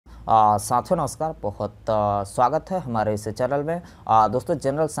साथियों नमस्कार, बहुत स्वागत है हमारे इस चैनल में। दोस्तों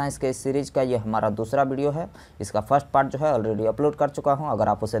जनरल साइंस के इस सीरीज़ का ये हमारा दूसरा वीडियो है। इसका फर्स्ट पार्ट जो है ऑलरेडी अपलोड कर चुका हूँ। अगर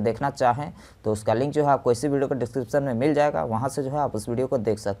आप उसे देखना चाहें तो उसका लिंक जो है आपको इसी वीडियो के डिस्क्रिप्शन में मिल जाएगा, वहाँ से जो है आप उस वीडियो को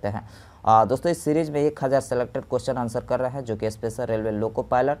देख सकते हैं। दोस्तों इस सीरीज़ में 1000 सेलेक्टेड क्वेश्चन आंसर कर रहे हैं, जो कि special railway loco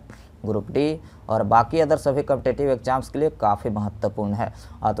pilot, group D और बाकी अदर सभी कॉम्पिटिटिव एग्जाम्स के लिए काफ़ी महत्वपूर्ण है।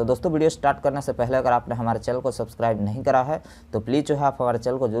 तो दोस्तों वीडियो स्टार्ट करने से पहले अगर आपने हमारे चैनल को सब्सक्राइब नहीं करा है तो प्लीज़ जो है आप हमारे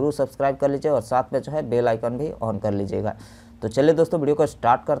चैनल को जरूर सब्सक्राइब कर लीजिए और साथ में जो है बेल आइकन भी ऑन कर लीजिएगा। तो चलिए दोस्तों वीडियो को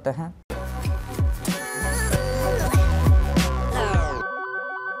स्टार्ट करते हैं।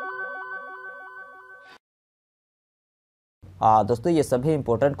 दोस्तों ये सभी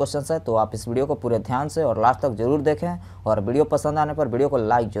इंपॉर्टेंट क्वेश्चंस है, तो आप इस वीडियो को पूरे ध्यान से और लास्ट तक जरूर देखें और वीडियो पसंद आने पर वीडियो को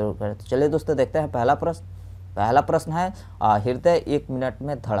लाइक जरूर करें। तो चलिए दोस्तों देखते हैं पहला प्रश्न है, हृदय 1 मिनट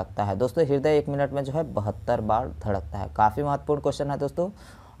में धड़कता है। दोस्तों हृदय 1 मिनट में जो है 72 बार धड़कता है। काफ़ी महत्वपूर्ण क्वेश्चन है दोस्तों।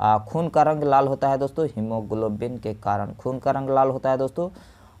 खून का रंग लाल होता है दोस्तों हीमोग्लोबिन के कारण। खून का रंग लाल होता है दोस्तों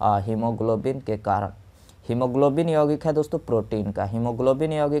हीमोग्लोबिन के कारण। हीमोग्लोबिन यौगिक है दोस्तों प्रोटीन का।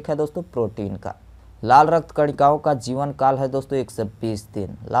 हीमोग्लोबिन यौगिक है दोस्तों प्रोटीन का। लाल रक्त कणिकाओं का जीवन काल है दोस्तों 120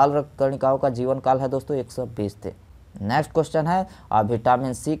 दिन। लाल रक्त कणिकाओं का जीवन काल है दोस्तों 120 दिन। नेक्स्ट क्वेश्चन है,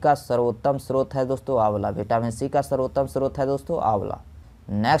 विटामिन सी का सर्वोत्तम स्रोत है दोस्तों आंवला। विटामिन सी का सर्वोत्तम स्रोत है दोस्तों आंवला।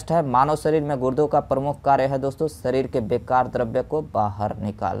 नेक्स्ट है, मानव शरीर में गुर्दों का प्रमुख कार्य है दोस्तों शरीर के बेकार द्रव्य को बाहर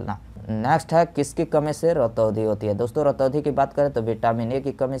निकालना। नेक्स्ट है, किसकी कमी से रतौंधी होती है। दोस्तों रतौंधी की बात करें तो विटामिन ए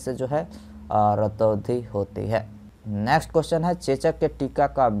की कमी से जो है रतौंधी होती है। नेक्स्ट क्वेश्चन है, चेचक के टीका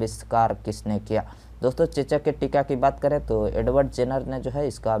का आविष्कार किसने किया। दोस्तों चेचक के टीका की बात करें तो एडवर्ड जेनर ने जो है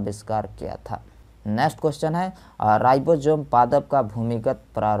इसका आविष्कार किया था। नेक्स्ट क्वेश्चन है, राइबोसोम पादप का भूमिगत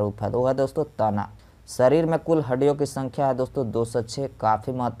प्रारूप है। वो है दोस्तों तना। शरीर में कुल हड्डियों की संख्या है दोस्तों 206।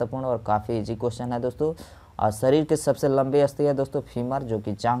 काफ़ी महत्वपूर्ण और काफ़ी इजी क्वेश्चन है दोस्तों। शरीर की सबसे लंबी अस्थि है दोस्तों फीमर, जो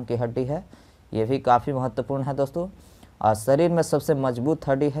कि जांघ की हड्डी है। ये भी काफ़ी महत्वपूर्ण है दोस्तों। शरीर में सबसे मजबूत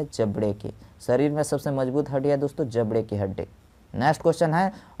हड्डी है जबड़े की। शरीर में सबसे मजबूत हड्डी है दोस्तों जबड़े की हड्डी। नेक्स्ट क्वेश्चन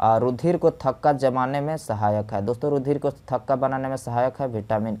है, रुधिर को थक्का जमाने में सहायक है। दोस्तों रुधिर को थक्का बनाने में सहायक है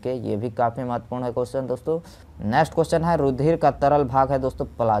विटामिन के। ये भी काफ़ी महत्वपूर्ण है क्वेश्चन दोस्तों। नेक्स्ट क्वेश्चन है, रुधिर का तरल भाग है दोस्तों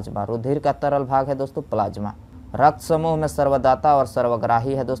प्लाज्मा। रुधिर का तरल भाग है दोस्तों प्लाज्मा। रक्त समूह में सर्वदाता और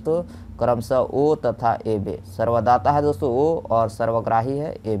सर्वग्राही है दोस्तों क्रमशः ओ तथा ए बी। सर्वदाता है दोस्तों ओ और सर्वग्राही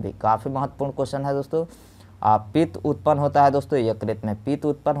है ए बी। काफ़ी महत्वपूर्ण क्वेश्चन है दोस्तों। पित्त उत्पन्न होता है दोस्तों यकृत में। पित्त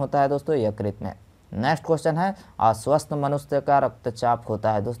उत्पन्न होता है दोस्तों यकृत में। नेक्स्ट क्वेश्चन है, स्वस्थ मनुष्य का रक्तचाप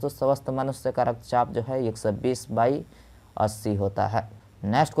होता है दोस्तों स्वस्थ मनुष्य का रक्तचाप जो है 120/80 होता है।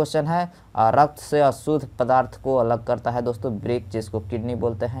 नेक्स्ट क्वेश्चन है, रक्त से अशुद्ध पदार्थ को अलग करता है दोस्तों ब्रिक, जिसको किडनी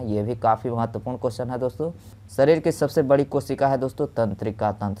बोलते हैं। ये भी काफ़ी महत्वपूर्ण क्वेश्चन है दोस्तों। शरीर की सबसे बड़ी कोशिका है दोस्तों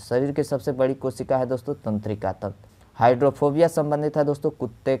तंत्रिका तंत्र। शरीर की सबसे बड़ी कोशिका है दोस्तों तंत्रिका तंत्र। हाइड्रोफोबिया संबंधित है दोस्तों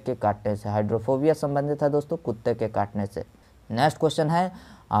कुत्ते के काटने से। हाइड्रोफोबिया संबंधित है दोस्तों कुत्ते के काटने से। नेक्स्ट क्वेश्चन है,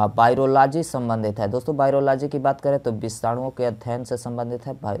 वायरोलॉजी संबंधित है दोस्तों। वायरोलॉजी की बात करें तो विषाणुओं के अध्ययन से संबंधित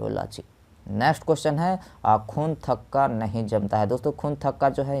है वायरोलॉजी। नेक्स्ट क्वेश्चन है, खून थक्का नहीं जमता है दोस्तों। खून थक्का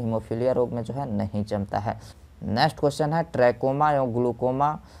जो है हीमोफीलिया रोग में जो है नहीं जमता है। नेक्स्ट क्वेश्चन है, ट्रैकोमा एवं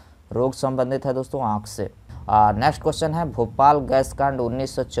ग्लूकोमा रोग संबंधित है दोस्तों आँख से। नेक्स्ट क्वेश्चन है, भोपाल गैस कांड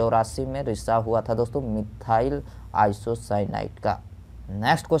 1984 में रिसा हुआ था दोस्तों मिथाइल आइसोसाइनाइड का।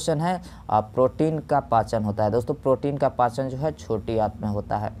 नेक्स्ट क्वेश्चन है, प्रोटीन का पाचन होता है दोस्तों। प्रोटीन का पाचन जो है छोटी आंत में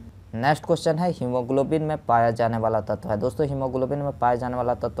होता है। नेक्स्ट क्वेश्चन है, हीमोग्लोबिन में पाया जाने वाला तत्व है दोस्तों। हीमोग्लोबिन में पाया जाने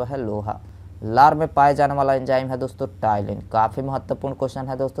वाला तत्व है लोहा। लार में पाया जाने वाला एंजाइम है दोस्तों टाइलिन। काफ़ी महत्वपूर्ण क्वेश्चन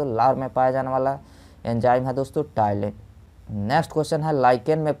है दोस्तों। लार में पाया जाने वाला एंजाइम है दोस्तों टाइलिन। नेक्स्ट क्वेश्चन है,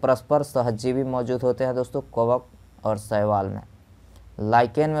 लाइकेन में परस्पर सहजीवी मौजूद होते हैं दोस्तों कवक और शैवाल में।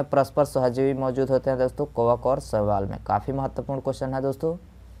 लाइकेन में परस्पर सहजीवी मौजूद होते हैं दोस्तों कवक और शैवाल में। काफ़ी महत्वपूर्ण क्वेश्चन है दोस्तों।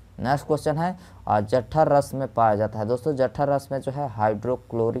 नेक्स्ट क्वेश्चन है, जठर रस में पाया जाता है दोस्तों। जठर रस में जो है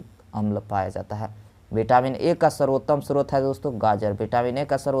हाइड्रोक्लोरिक अम्ल पाया जाता है। विटामिन ए का सर्वोत्तम स्रोत है दोस्तों गाजर। विटामिन ए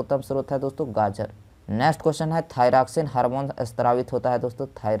का सर्वोत्तम स्रोत है दोस्तों गाजर। नेक्स्ट क्वेश्चन है, थायरॉक्सिन हार्मोन स्रावित होता है दोस्तों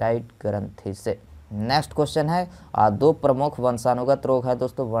थायराइड ग्रंथि से। नेक्स्ट क्वेश्चन है, दो प्रमुख वंशानुगत रोग है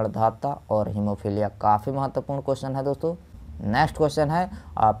दोस्तों वर्धाता और हीमोफीलिया। काफ़ी महत्वपूर्ण क्वेश्चन है दोस्तों। नेक्स्ट क्वेश्चन है,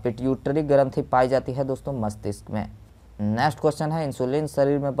 पिट्यूटरी ग्रंथि पाई जाती है दोस्तों मस्तिष्क में। नेक्स्ट क्वेश्चन है, इंसुलिन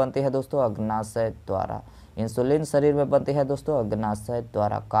शरीर में बनती है दोस्तों अग्नाशय द्वारा। इंसुलिन शरीर में बनती है दोस्तों अग्नाशय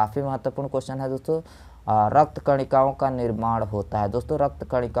द्वारा। काफ़ी महत्वपूर्ण क्वेश्चन है दोस्तों। रक्त कणिकाओं का निर्माण होता है दोस्तों। रक्त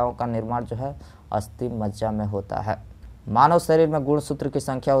कणिकाओं का निर्माण जो है अस्थि मज्जा में होता है। मानव शरीर में गुणसूत्र की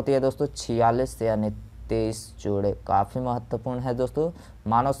संख्या होती है दोस्तों 46 यानी 23 जोड़े। काफ़ी महत्वपूर्ण है दोस्तों।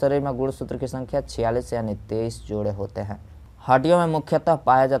 मानव शरीर में गुणसूत्र की संख्या 46 यानी 23 जोड़े होते हैं। हड्डियों में मुख्यतः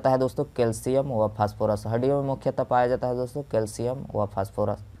पाया जाता है दोस्तों कैल्शियम व फास्फोरस। हड्डियों में मुख्यतः पाया जाता है दोस्तों कैल्शियम व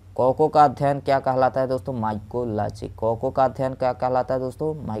फास्फोरस। कोको का अध्ययन क्या कहलाता है दोस्तों? माइकोलॉजी। कोको का अध्ययन क्या कहलाता है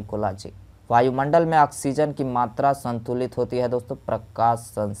दोस्तों? माइकोलॉजी। वायुमंडल में ऑक्सीजन की मात्रा संतुलित होती है दोस्तों प्रकाश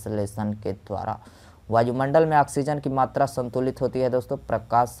संश्लेषण के द्वारा। वायुमंडल में ऑक्सीजन की मात्रा संतुलित होती है दोस्तों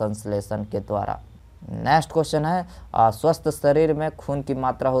प्रकाश संश्लेषण के द्वारा। नेक्स्ट क्वेश्चन है स्वस्थ शरीर में खून की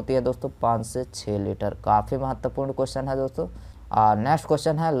मात्रा होती है दोस्तों 5 से 6 लीटर। काफ़ी महत्वपूर्ण क्वेश्चन है दोस्तों। नेक्स्ट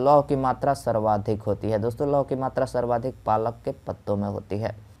क्वेश्चन है लौह की मात्रा सर्वाधिक होती है दोस्तों। लौह की मात्रा सर्वाधिक पालक के पत्तों में होती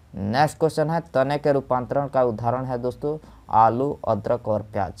है। नेक्स्ट क्वेश्चन है तने के रूपांतरण का उदाहरण है दोस्तों आलू, अदरक और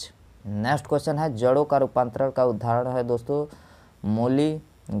प्याज। नेक्स्ट क्वेश्चन है जड़ों का रूपांतरण का उदाहरण है दोस्तों मूली,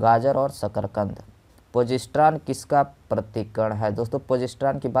 गाजर और शकरकंद। पोजिस्ट्रॉन किसका प्रतिकरण है दोस्तों?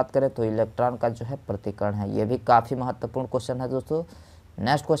 पोजिस्ट्रॉन की बात करें तो इलेक्ट्रॉन का जो है प्रतिकरण है। ये भी काफ़ी महत्वपूर्ण क्वेश्चन है दोस्तों।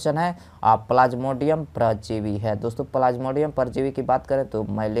 नेक्स्ट क्वेश्चन है प्लाज्मोडियम परजीवी है दोस्तों। प्लाज्मोडियम परजीवी की बात करें तो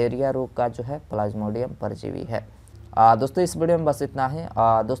मलेरिया रोग का जो है प्लाज्मोडियम परजीवी है। दोस्तों इस वीडियो में बस इतना ही।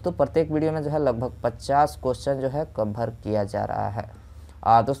 दोस्तों प्रत्येक वीडियो में जो है लगभग 50 क्वेश्चन जो है कवर किया जा रहा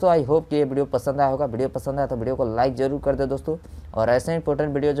है। दोस्तों आई होप कि ये वीडियो पसंद आया होगा। वीडियो पसंद आया तो वीडियो को लाइक जरूर कर दे दोस्तों, और ऐसे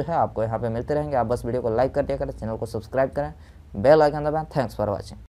इंपॉर्टेंट वीडियो जो है आपको यहाँ पे मिलते रहेंगे। आप बस वीडियो को लाइक कर दिया करें, चैनल को सब्सक्राइब करें, बेल आइकन दबाएं। Thanks for watching.